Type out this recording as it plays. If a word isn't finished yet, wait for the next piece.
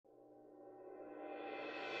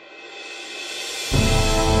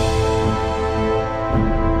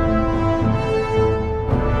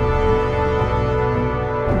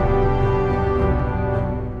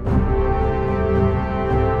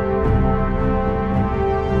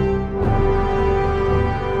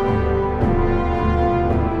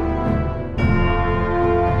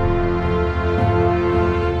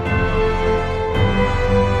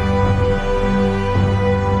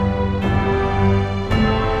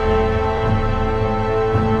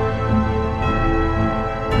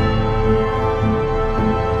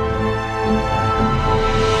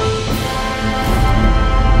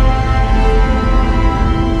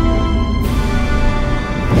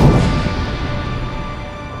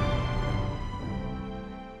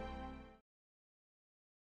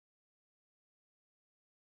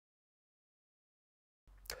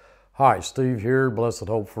Hi, Steve here,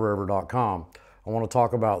 blessedhopeforever.com. I want to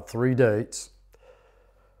talk about 3 dates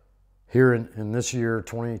here in this year,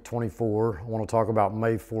 2024. I want to talk about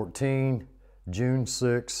May 14, June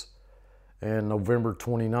 6, and November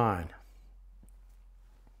 29.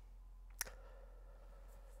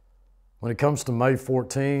 When it comes to May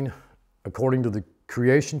 14, according to the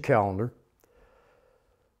creation calendar,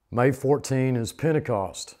 May 14 is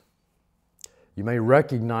Pentecost. You may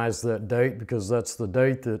recognize that date because that's the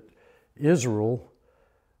date that Israel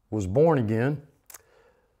was born again.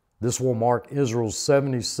 This will mark Israel's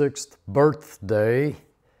 76th birthday.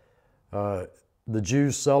 The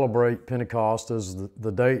Jews celebrate Pentecost as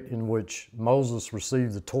the date in which Moses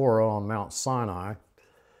received the Torah on Mount Sinai,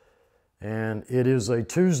 and it is a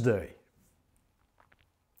Tuesday.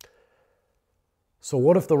 So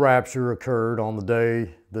what if the rapture occurred on the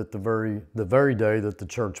day that the very day that the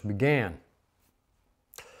church began?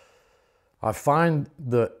 I find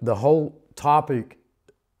the whole topic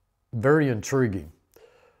very intriguing.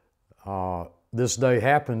 This day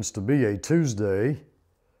happens to be a Tuesday.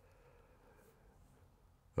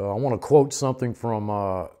 I want to quote something from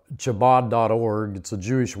Chabad.org. It's a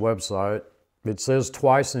Jewish website. It says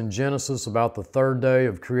twice in Genesis about the third day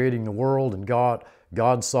of creating the world, and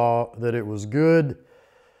God saw that it was good.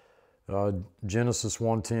 Genesis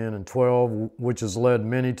 1:10 and 12, which has led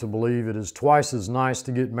many to believe it is twice as nice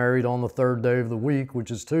to get married on the third day of the week,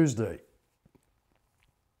 which is Tuesday.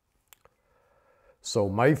 So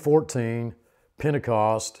May 14,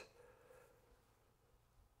 Pentecost.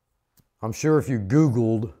 I'm sure if you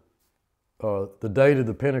Googled the date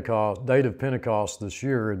of Pentecost this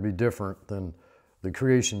year, it'd be different than the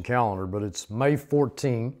creation calendar, but it's May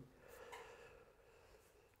 14.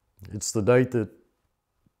 It's the date that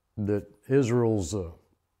Israel's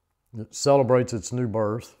celebrates its new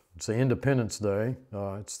birth. It's the Independence Day.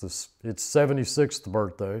 It's 76th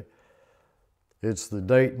birthday. It's the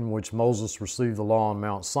date in which Moses received the law on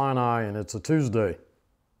Mount Sinai, and it's a Tuesday.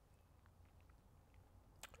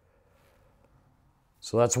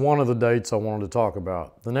 So that's one of the dates I wanted to talk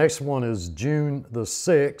about. The next one is June the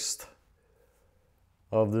 6th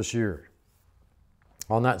of this year.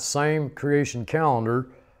 On that same creation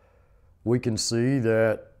calendar, we can see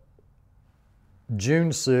that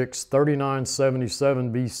June 6,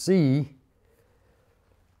 3977 BC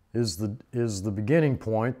is the beginning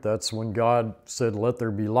point. That's when God said, "Let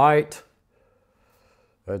there be light."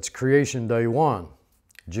 That's creation day 1,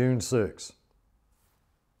 June 6.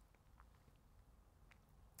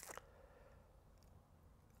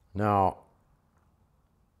 Now,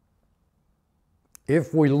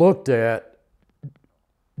 if we looked at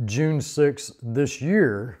June 6 this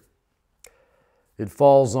year, it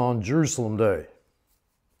falls on Jerusalem Day,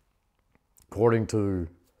 according to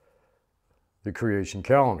the creation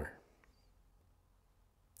calendar.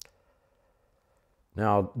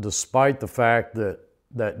 Now, despite the fact that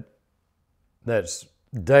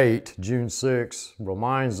date, June 6,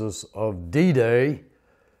 reminds us of D-Day,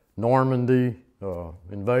 Normandy,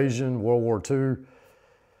 invasion, World War II,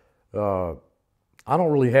 I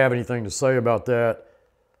don't really have anything to say about that,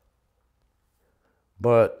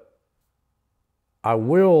 but I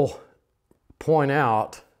will point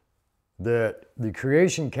out that the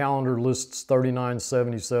creation calendar lists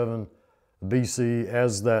 3977 BC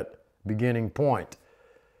as that beginning point.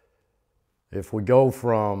 If we go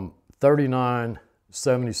from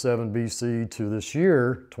 3977 BC to this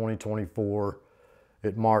year, 2024,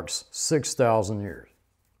 it marks 6,000 years.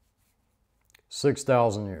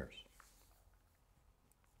 6,000 years.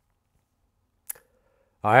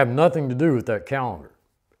 I have nothing to do with that calendar.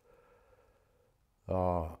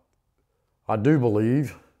 I do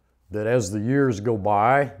believe that as the years go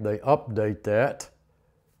by, they update that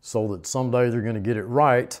so that someday they're going to get it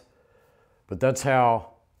right. But that's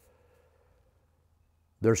how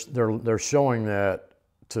they're showing that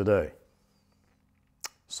today.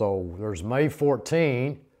 So there's May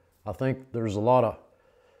 14. I think there's a lot of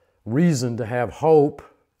reason to have hope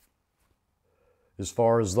as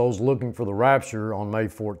far as those looking for the rapture on May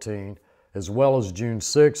 14, as well as June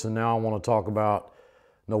 6. And now I want to talk about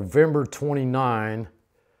November 29.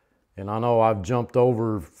 And I know I've jumped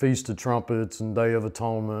over Feast of Trumpets and Day of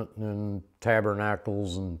Atonement and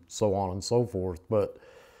Tabernacles and so on and so forth. But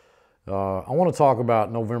I want to talk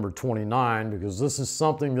about November 29 because this is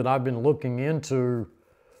something that I've been looking into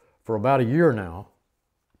for about a year now.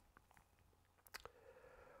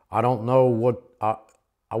 I don't know what, I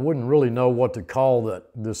wouldn't really know what to call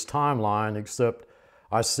this timeline, except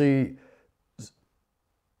I see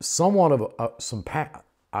somewhat of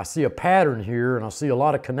I see a pattern here, and I see a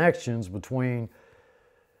lot of connections between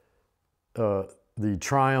the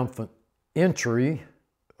triumphant entry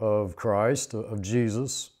of Christ, of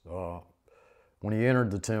Jesus, when he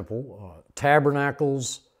entered the temple,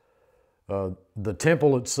 tabernacles, the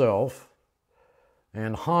temple itself,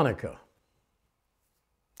 and Hanukkah.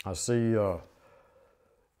 I see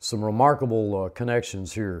some remarkable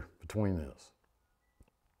connections here between this.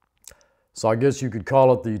 So I guess you could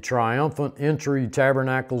call it the triumphant entry,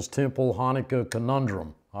 tabernacles, temple, Hanukkah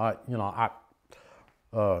conundrum.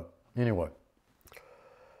 Anyway.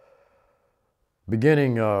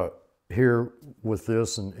 Beginning here with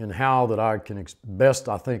this and how that I can best,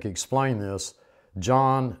 I think, explain this,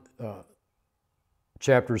 John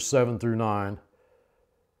chapters 7 through 9,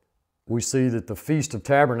 we see that the Feast of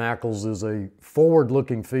Tabernacles is a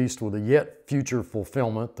forward-looking feast with a yet future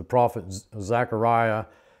fulfillment. The prophet Zechariah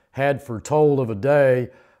had foretold of a day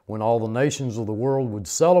when all the nations of the world would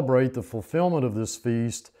celebrate the fulfillment of this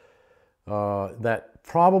feast that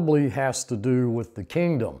probably has to do with the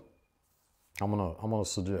kingdom. I'm gonna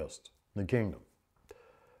suggest the kingdom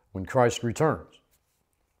when Christ returns.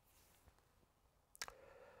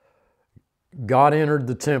 God entered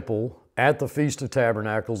the temple at the Feast of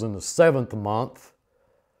Tabernacles in the 7th month.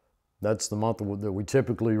 That's the month that we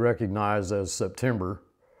typically recognize as September.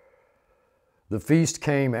 The feast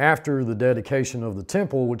came after the dedication of the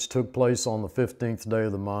temple, which took place on the 15th day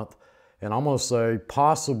of the month. And I'm going to say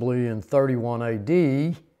possibly in 31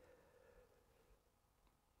 AD.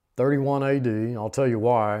 31 AD, I'll tell you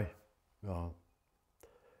why.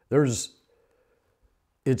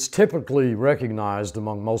 It's typically recognized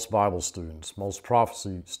among most Bible students, most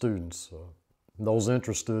prophecy students, those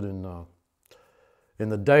interested in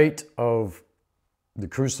the date of the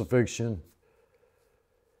crucifixion,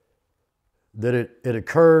 that it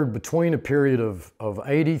occurred between a period of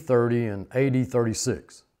AD 30 and AD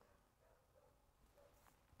 36.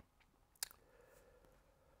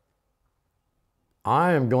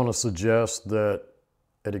 I am going to suggest that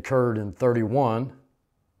it occurred in 31.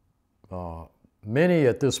 Many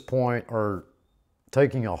at this point are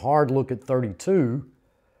taking a hard look at 32.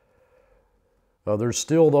 There's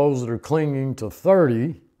still those that are clinging to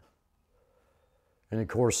 30. And of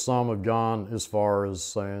course, some have gone as far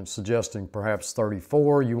as suggesting perhaps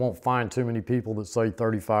 34. You won't find too many people that say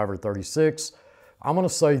 35 or 36. I'm going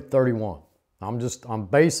to say 31. I'm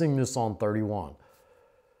basing this on 31.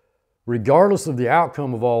 Regardless of the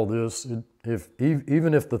outcome of all this,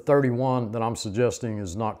 even if the 31 that I'm suggesting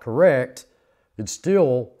is not correct, it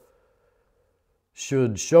still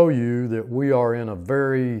should show you that we are in a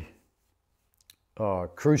very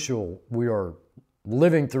we are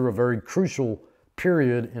living through a very crucial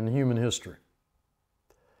period in human history.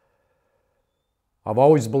 I've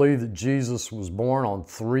always believed that Jesus was born on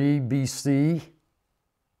 3 BC,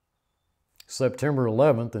 September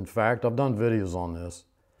 11th, in fact. I've done videos on this.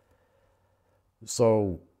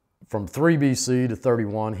 So from 3 BC to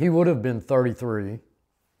 31, he would have been 33.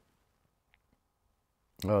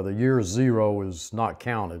 The year 0 is not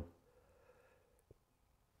counted.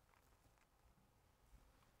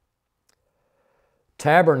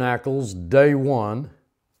 Tabernacles, day 1,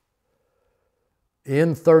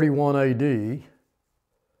 in 31 AD,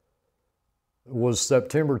 was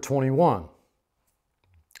September 21.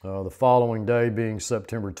 The following day being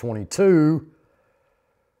September 22,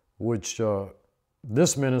 which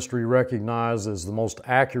this ministry recognized as the most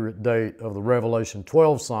accurate date of the Revelation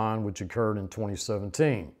 12 sign, which occurred in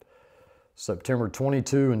 2017. September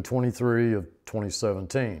 22 and 23 of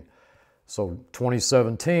 2017. So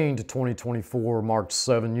 2017 to 2024 marked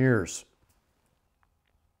 7 years.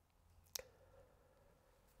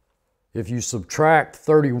 If you subtract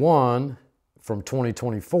 31 from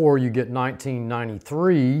 2024, you get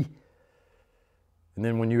 1993. And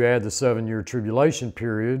then when you add the 7-year tribulation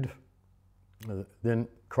period, then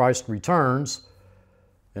Christ returns,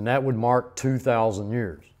 and that would mark 2,000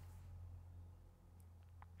 years.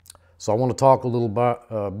 So I want to talk a little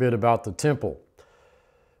bit about the temple.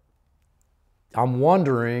 I'm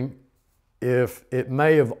wondering if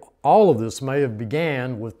all of this may have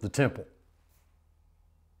began with the temple.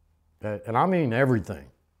 And I mean everything.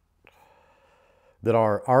 That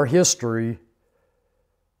our history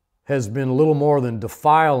has been a little more than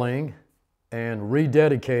defiling and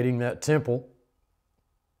rededicating that temple.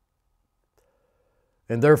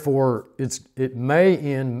 And therefore, it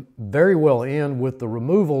may very well end with the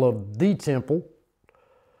removal of the temple,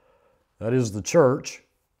 that is the church,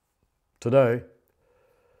 today,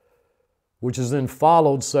 which is then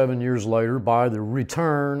followed 7 years later by the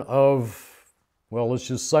return of, well, let's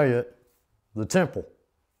just say it, the temple.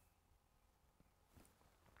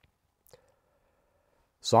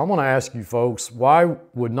 So I'm going to ask you folks, why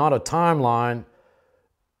would not a timeline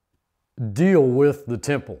deal with the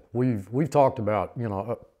temple? We've talked about,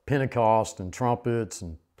 Pentecost and trumpets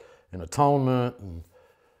and atonement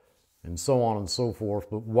and so on and so forth.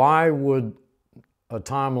 But why would a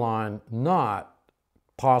timeline not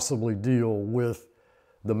possibly deal with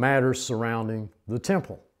the matters surrounding the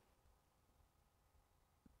temple?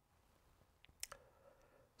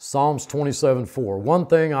 Psalms 27:4. One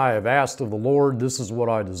thing I have asked of the Lord, this is what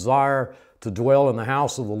I desire, to dwell in the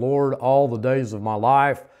house of the Lord all the days of my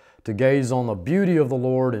life, to gaze on the beauty of the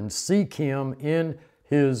Lord and seek Him in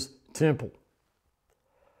His temple.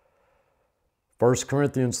 1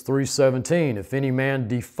 Corinthians 3:17. If any man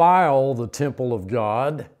defile the temple of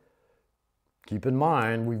God, keep in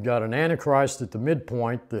mind, we've got an Antichrist at the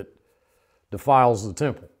midpoint that defiles the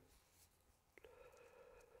temple.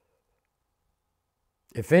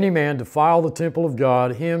 If any man defile the temple of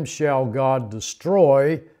God, him shall God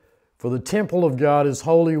destroy, for the temple of God is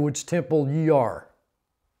holy, which temple ye are.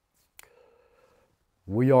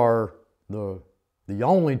 We are the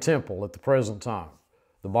only temple at the present time,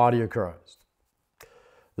 the body of Christ.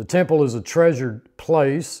 The temple is a treasured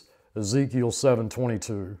place, Ezekiel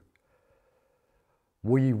 7:22.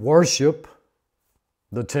 We worship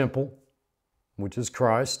the temple, which is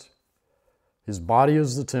Christ. His body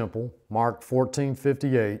is the temple. Mark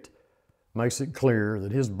 14:58 makes it clear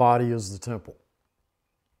that His body is the temple.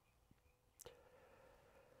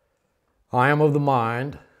 I am of the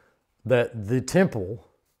mind that the temple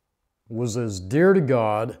was as dear to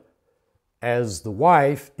God as the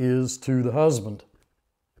wife is to the husband.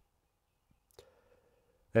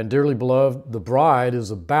 And dearly beloved, the bride is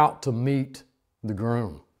about to meet the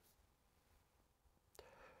groom.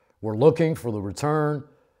 We're looking for the return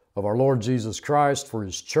of our Lord Jesus Christ for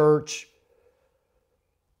His church,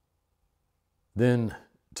 then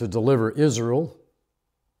to deliver Israel,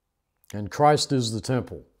 and Christ is the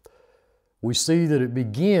temple. We see that it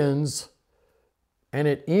begins and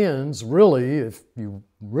it ends, really, if you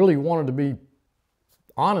really wanted to be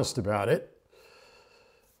honest about it,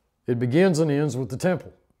 it begins and ends with the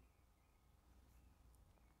temple.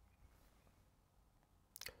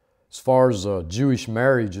 As far as Jewish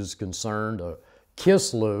marriage is concerned,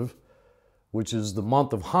 Kislev, which is the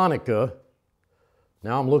month of Hanukkah.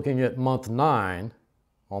 Now I'm looking at month 9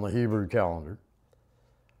 on the Hebrew calendar.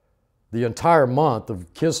 The entire month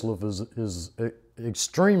of Kislev is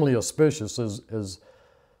extremely auspicious, as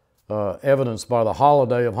evidenced by the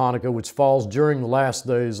holiday of Hanukkah, which falls during the last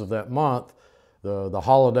days of that month, the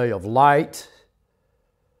holiday of light.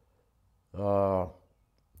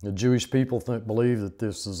 The Jewish people believe that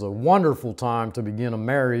this is a wonderful time to begin a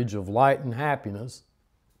marriage of light and happiness.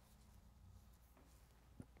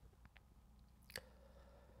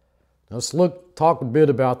 Let's talk a bit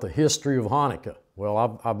about the history of Hanukkah.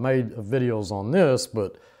 Well, I've made videos on this,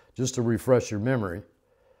 but just to refresh your memory,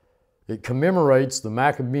 it commemorates the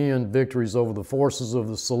Maccabean victories over the forces of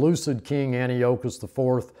the Seleucid king Antiochus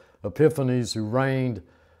IV Epiphanes, who reigned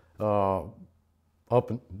up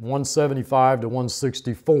in 175 to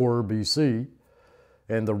 164 BC,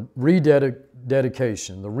 and the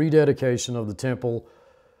rededication of the temple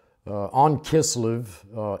on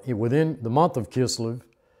Kislev, within the month of Kislev,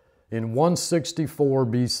 in 164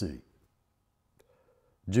 BC.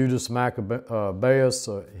 Judas Maccabeus,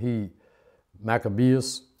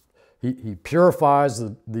 he purifies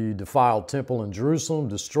the defiled temple in Jerusalem,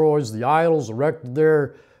 destroys the idols erected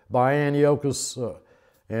there by Antiochus,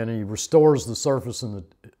 and he restores the service in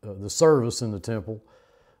the temple.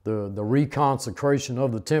 The reconsecration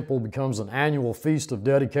of the temple becomes an annual feast of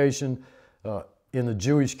dedication in the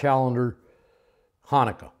Jewish calendar,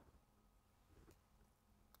 Hanukkah.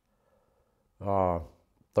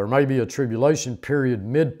 There may be a tribulation period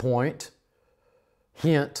midpoint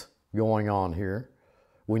hint going on here.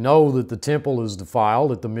 We know that the temple is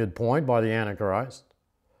defiled at the midpoint by the Antichrist.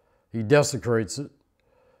 He desecrates it.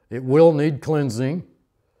 It will need cleansing.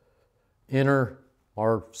 Enter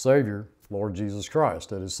our Savior, Lord Jesus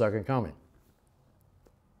Christ, at His second coming.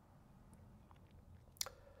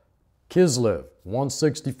 Kislev,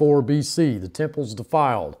 164 BC, the temple's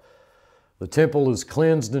defiled. The temple is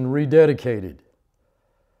cleansed and rededicated.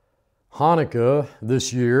 Hanukkah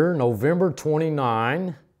this year, November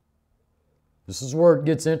 29. This is where it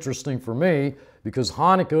gets interesting for me, because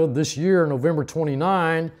Hanukkah this year, November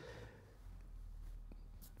 29,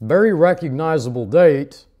 very recognizable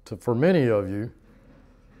date for many of you.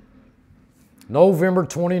 November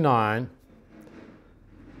 29,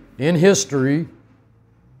 in history,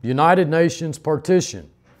 United Nations partition,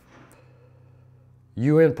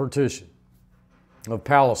 UN partition of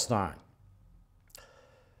Palestine.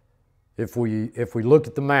 If we look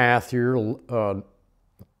at the math here,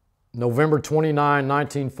 November 29,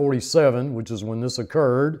 1947, which is when this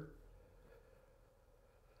occurred,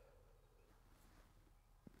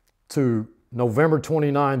 to November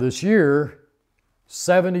 29 this year,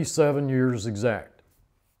 77 years exact.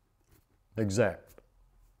 Exact.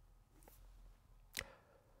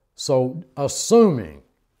 So assuming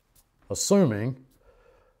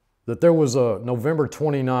that there was a November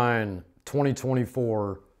 29,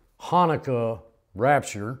 2024 Hanukkah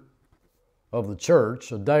rapture of the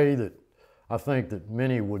church, a day that I think that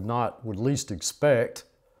many would least expect,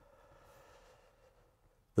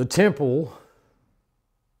 the temple,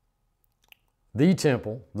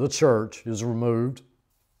 the church is removed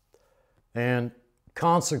and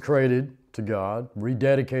consecrated to God,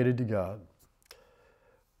 rededicated to God.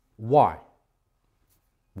 Why?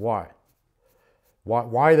 Why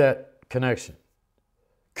that connection?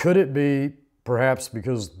 Could it be perhaps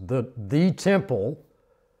because the temple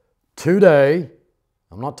today,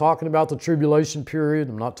 I'm not talking about the tribulation period,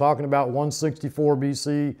 I'm not talking about 164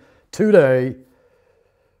 BC, today,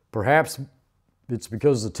 perhaps it's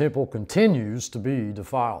because the temple continues to be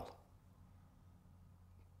defiled.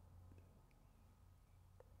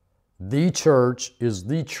 The church is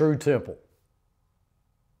the true temple.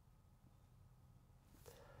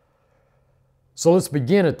 So let's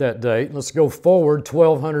begin at that date. Let's go forward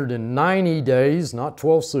 1,290 days, not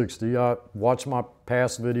 1,260. I watched my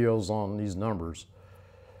past videos on these numbers.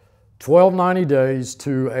 1,290 days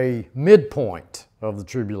to a midpoint of the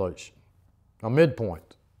tribulation. A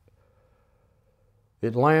midpoint.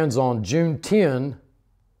 It lands on June 10,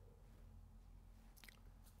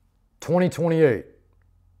 2028.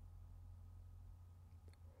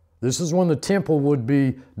 This is when the temple would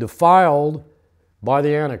be defiled by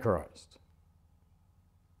the Antichrist.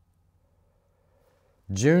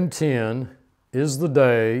 June 10 is the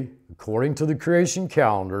day, according to the creation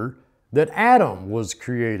calendar, that Adam was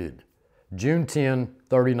created. June 10,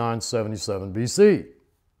 3977 BC.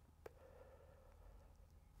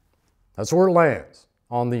 That's where it lands,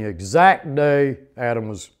 on the exact day Adam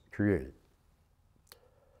was created.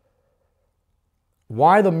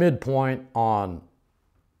 Why the midpoint on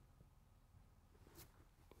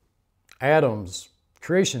Adam's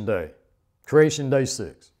creation day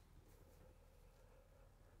 6?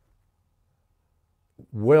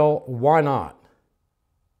 Well, why not?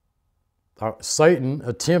 Satan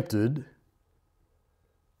attempted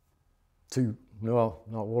to, well,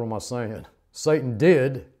 no, what am I saying? Satan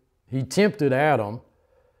did. He tempted Adam,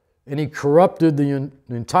 and he corrupted the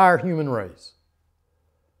entire human race.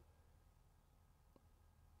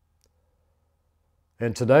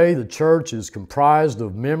 And today the church is comprised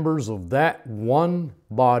of members of that one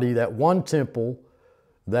body, that one temple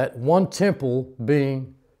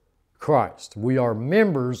being Christ. We are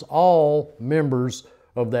members, all members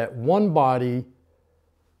of that one body,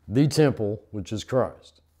 the temple, which is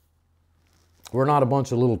Christ. We're not a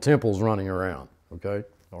bunch of little temples running around, okay?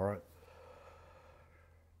 All right?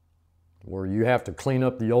 Where you have to clean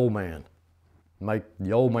up the old man, make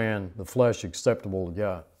the old man, the flesh, acceptable to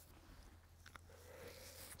God.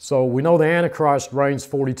 So we know the Antichrist reigns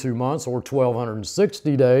 42 months or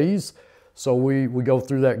 1,260 days. So we go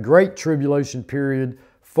through that great tribulation period,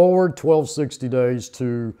 forward 1,260 days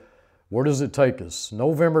to, where does it take us?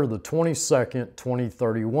 November the 22nd,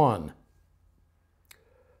 2031.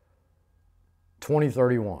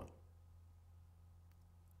 2031.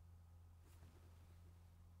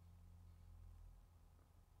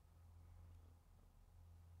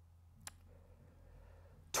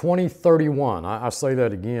 I say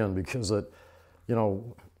that again because I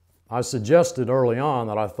suggested early on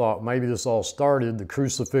that I thought maybe this all started, the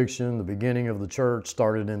crucifixion, the beginning of the church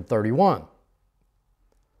started in 31.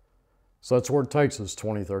 So that's where it takes us,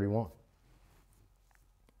 2031.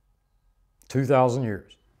 2,000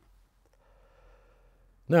 years.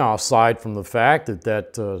 Now, aside from the fact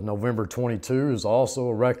that November 22 is also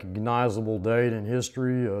a recognizable date in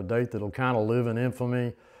history, a date that'll kind of live in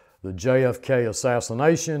infamy, the JFK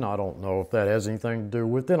assassination, I don't know if that has anything to do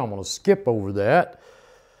with it. I'm going to skip over that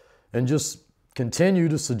and just continue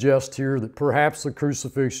to suggest here that perhaps the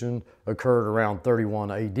crucifixion occurred around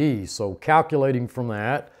 31 AD. So calculating from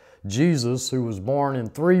that, Jesus, who was born in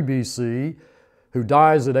 3 BC, who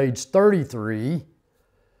dies at age 33,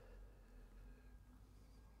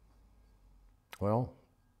 well,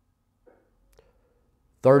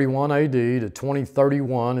 31 AD to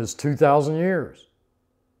 2031 is 2,000 years.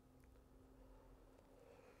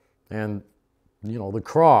 And, the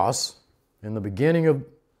cross, in the beginning of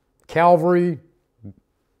Calvary,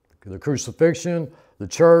 the crucifixion, the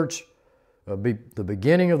church, the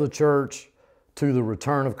beginning of the church to the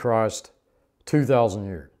return of Christ, 2,000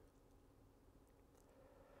 years.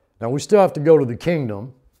 Now, we still have to go to the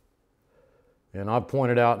kingdom. And I've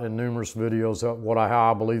pointed out in numerous videos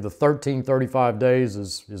how I believe the 1335 days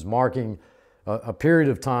is marking a period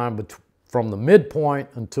of time from the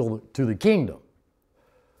midpoint to the kingdom.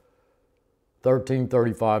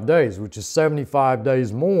 1335 days, which is 75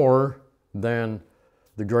 days more than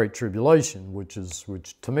the Great Tribulation, which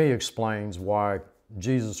to me explains why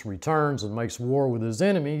Jesus returns and makes war with his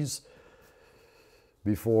enemies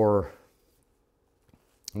before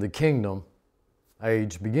the kingdom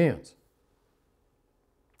age begins.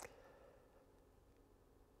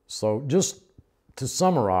 So just to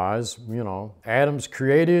summarize, Adam's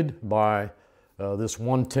created by this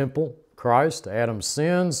one temple, Christ. Adam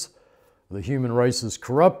sins. The human race is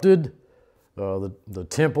corrupted. The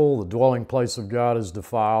temple, the dwelling place of God, is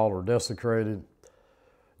defiled or desecrated.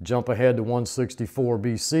 Jump ahead to 164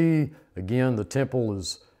 BC. Again, the temple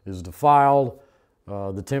is defiled.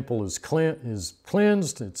 The temple is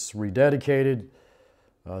cleansed. It's rededicated.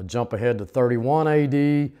 Jump ahead to 31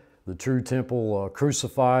 AD. The true temple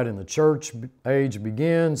crucified in the church age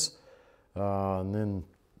begins. And then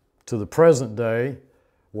to the present day,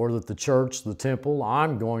 where that the church, the temple,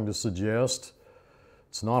 I'm going to suggest,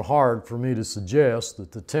 it's not hard for me to suggest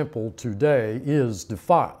that the temple today is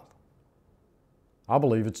defiled. I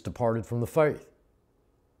believe it's departed from the faith.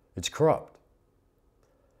 It's corrupt.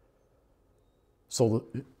 So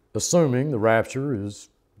assuming the rapture is,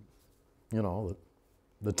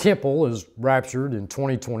 the temple is raptured in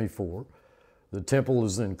 2024, the temple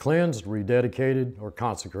is then cleansed, rededicated, or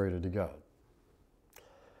consecrated to God.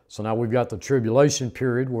 So now we've got the tribulation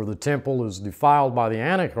period where the temple is defiled by the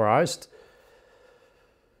Antichrist,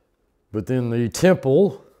 but then the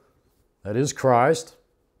temple, that is Christ,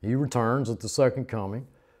 he returns at the second coming.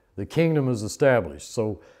 The kingdom is established.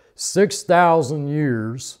 So 6,000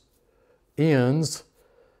 years ends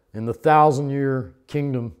and the 1,000-year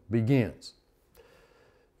kingdom begins.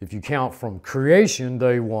 If you count from creation,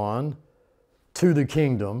 day one, to the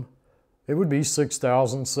kingdom, it would be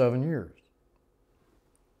 6,007 years.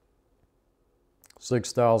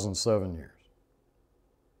 6,007 years.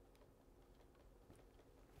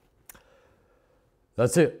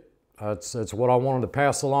 That's it. That's what I wanted to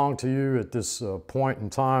pass along to you at this point in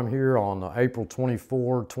time here on April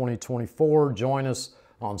 24, 2024. Join us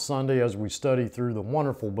on Sunday as we study through the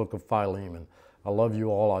wonderful book of Philemon. I love you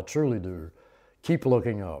all. I truly do. Keep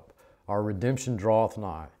looking up. Our redemption draweth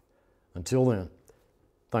nigh. Until then,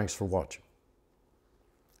 thanks for watching.